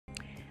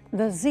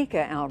The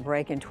Zika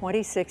outbreak in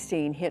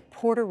 2016 hit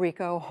Puerto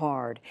Rico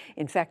hard,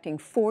 infecting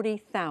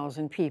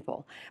 40,000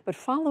 people. But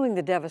following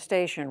the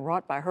devastation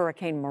wrought by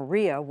Hurricane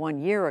Maria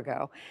 1 year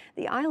ago,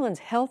 the island's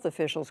health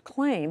officials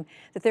claim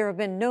that there have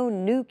been no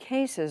new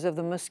cases of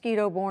the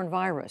mosquito-borne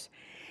virus.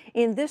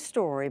 In this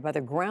story by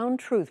the Ground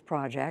Truth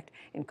Project,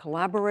 in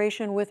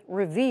collaboration with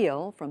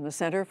Reveal from the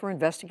Center for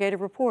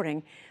Investigative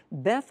Reporting,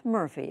 Beth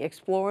Murphy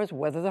explores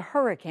whether the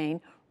hurricane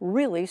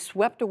really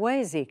swept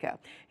away Zika,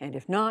 and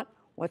if not,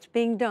 what's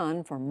being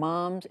done for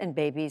moms and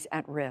babies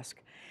at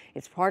risk.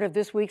 It's part of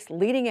this week's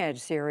Leading Edge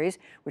series,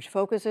 which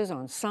focuses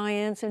on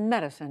science and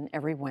medicine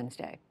every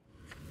Wednesday.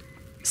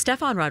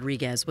 Stefan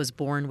Rodriguez was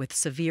born with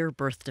severe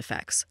birth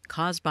defects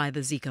caused by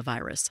the Zika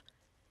virus.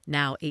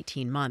 Now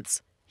 18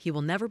 months, he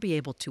will never be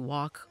able to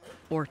walk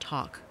or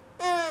talk.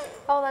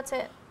 Oh, that's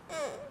it.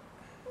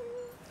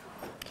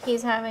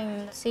 He's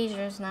having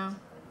seizures now.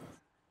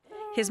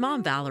 His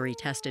mom, Valerie,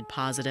 tested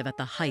positive at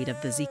the height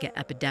of the Zika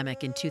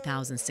epidemic in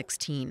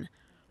 2016,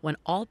 when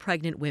all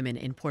pregnant women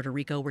in Puerto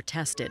Rico were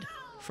tested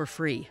for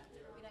free.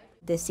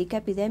 The Zika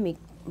epidemic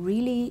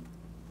really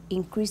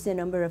increased the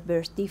number of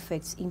birth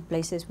defects in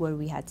places where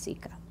we had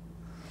Zika.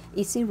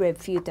 It's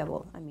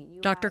irrefutable.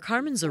 Dr.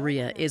 Carmen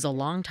Zorrilla is a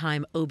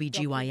longtime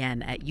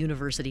OBGYN at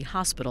University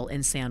Hospital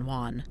in San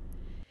Juan.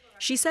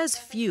 She says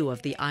few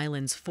of the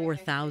island's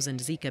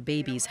 4,000 Zika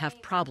babies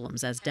have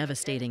problems as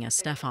devastating as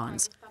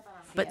Stefan's.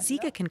 But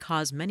Zika can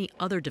cause many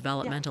other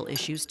developmental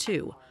issues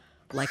too,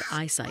 like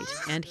eyesight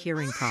and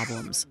hearing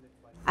problems.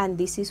 And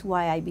this is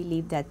why I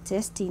believe that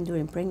testing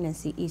during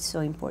pregnancy is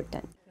so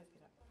important.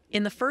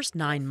 In the first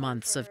 9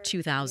 months of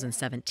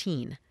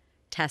 2017,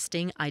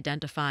 testing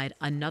identified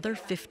another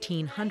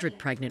 1,500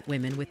 pregnant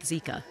women with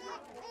Zika.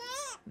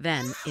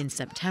 Then, in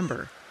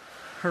September,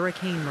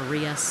 Hurricane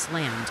Maria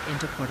slammed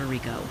into Puerto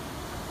Rico.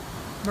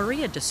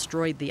 Maria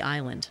destroyed the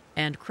island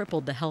and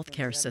crippled the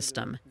healthcare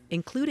system,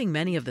 including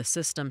many of the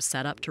systems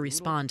set up to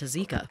respond to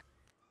Zika.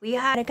 We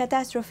had a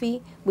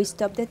catastrophe, we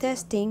stopped the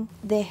testing,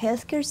 the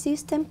healthcare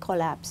system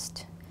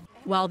collapsed.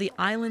 While the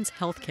island's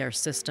healthcare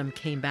system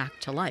came back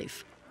to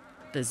life,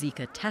 the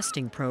Zika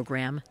testing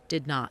program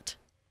did not.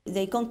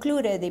 The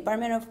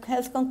Department of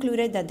Health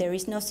concluded that there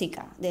is no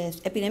Zika. The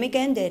epidemic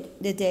ended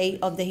the day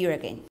of the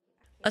hurricane.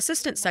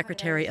 Assistant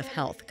Secretary of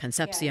Health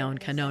Concepcion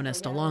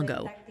Canones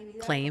Delongo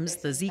claims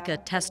the Zika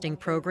testing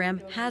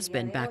program has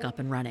been back up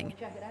and running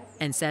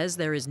and says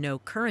there is no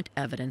current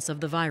evidence of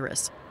the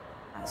virus.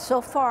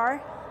 So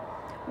far,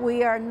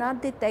 we are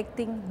not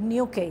detecting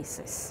new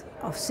cases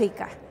of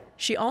Zika.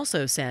 She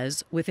also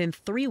says within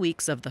 3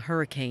 weeks of the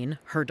hurricane,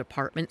 her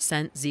department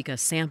sent Zika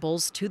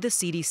samples to the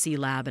CDC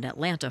lab in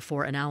Atlanta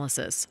for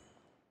analysis.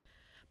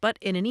 But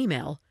in an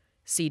email,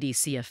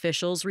 CDC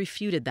officials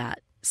refuted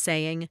that,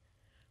 saying,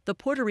 the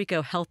Puerto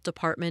Rico Health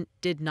Department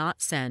did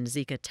not send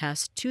Zika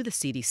tests to the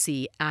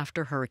CDC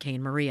after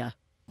Hurricane Maria.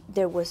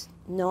 There was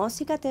no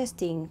Zika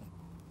testing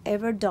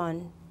ever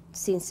done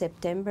since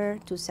September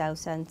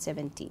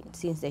 2017,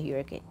 since the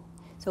hurricane.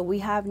 So we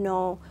have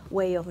no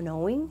way of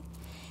knowing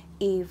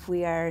if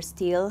we are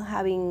still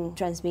having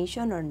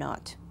transmission or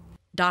not.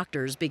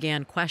 Doctors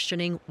began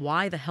questioning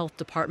why the health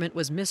department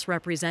was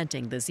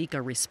misrepresenting the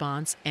Zika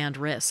response and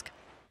risk.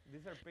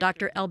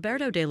 Dr.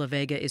 Alberto de la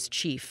Vega is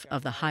chief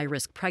of the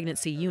high-risk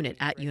pregnancy unit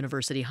at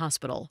University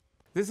Hospital.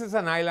 This is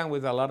an island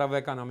with a lot of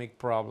economic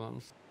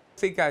problems.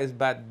 Zika is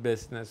bad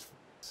business,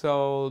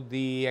 so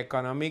the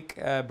economic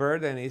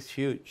burden is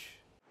huge.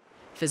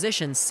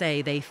 Physicians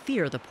say they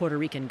fear the Puerto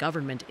Rican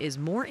government is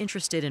more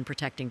interested in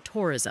protecting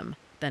tourism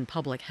than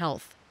public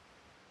health.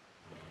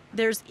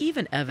 There's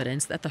even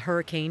evidence that the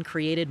hurricane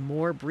created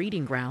more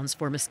breeding grounds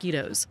for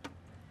mosquitoes.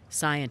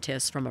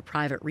 Scientists from a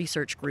private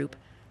research group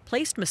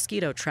placed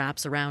mosquito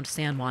traps around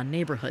San Juan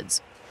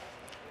neighborhoods.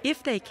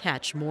 If they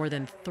catch more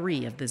than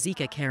 3 of the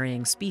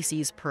Zika-carrying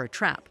species per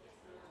trap,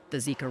 the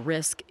Zika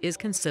risk is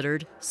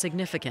considered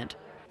significant.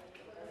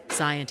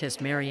 Scientist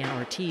Marianne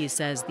Ortiz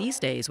says these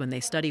days when they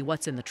study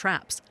what's in the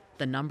traps,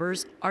 the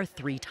numbers are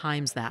 3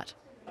 times that.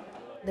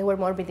 There were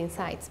more breeding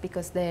sites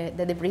because the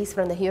debris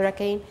from the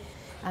hurricane,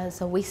 and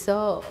so we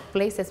saw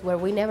places where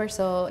we never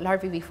saw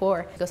larvae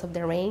before because of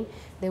the rain.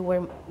 There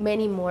were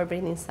many more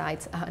breeding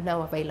sites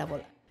now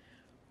available.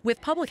 With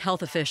public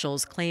health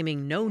officials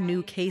claiming no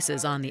new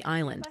cases on the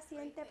island,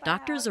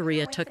 Dr.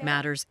 Zorrilla took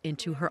matters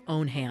into her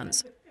own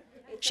hands.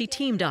 She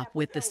teamed up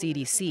with the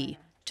CDC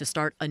to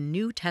start a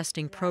new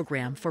testing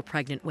program for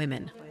pregnant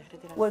women.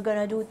 We're going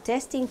to do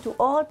testing to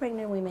all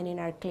pregnant women in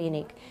our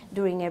clinic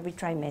during every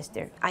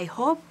trimester. I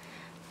hope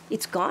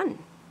it's gone.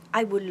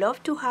 I would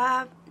love to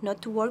have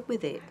not to work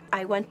with it.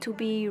 I want to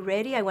be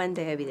ready. I want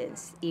the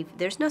evidence. If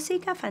there's no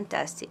Zika,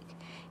 fantastic.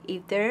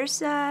 If there's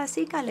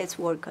Zika, let's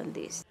work on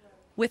this.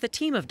 With a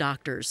team of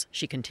doctors,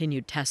 she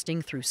continued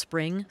testing through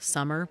spring,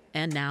 summer,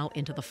 and now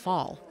into the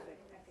fall,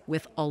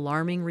 with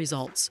alarming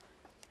results.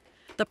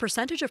 The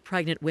percentage of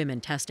pregnant women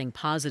testing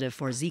positive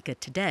for Zika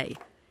today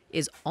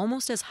is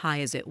almost as high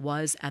as it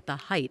was at the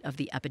height of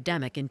the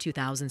epidemic in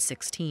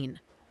 2016.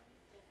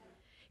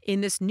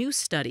 In this new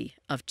study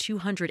of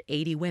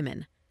 280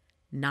 women,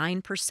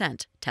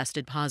 9%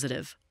 tested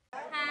positive.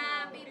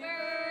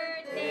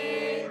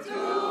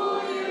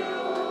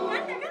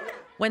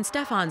 When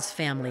Stefan's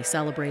family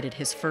celebrated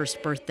his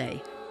first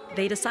birthday,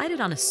 they decided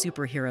on a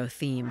superhero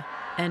theme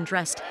and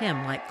dressed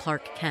him like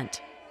Clark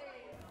Kent.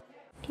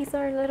 He's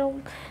our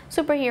little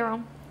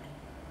superhero.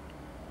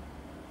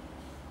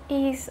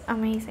 He's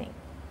amazing.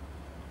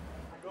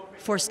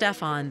 For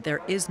Stefan,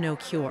 there is no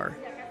cure.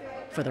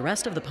 For the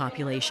rest of the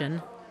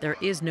population, there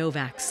is no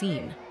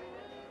vaccine.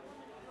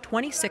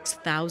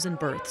 26,000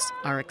 births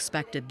are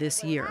expected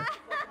this year,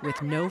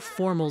 with no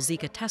formal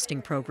Zika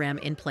testing program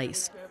in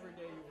place.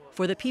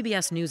 For the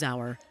PBS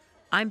NewsHour,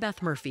 I'm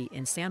Beth Murphy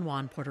in San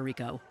Juan, Puerto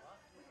Rico.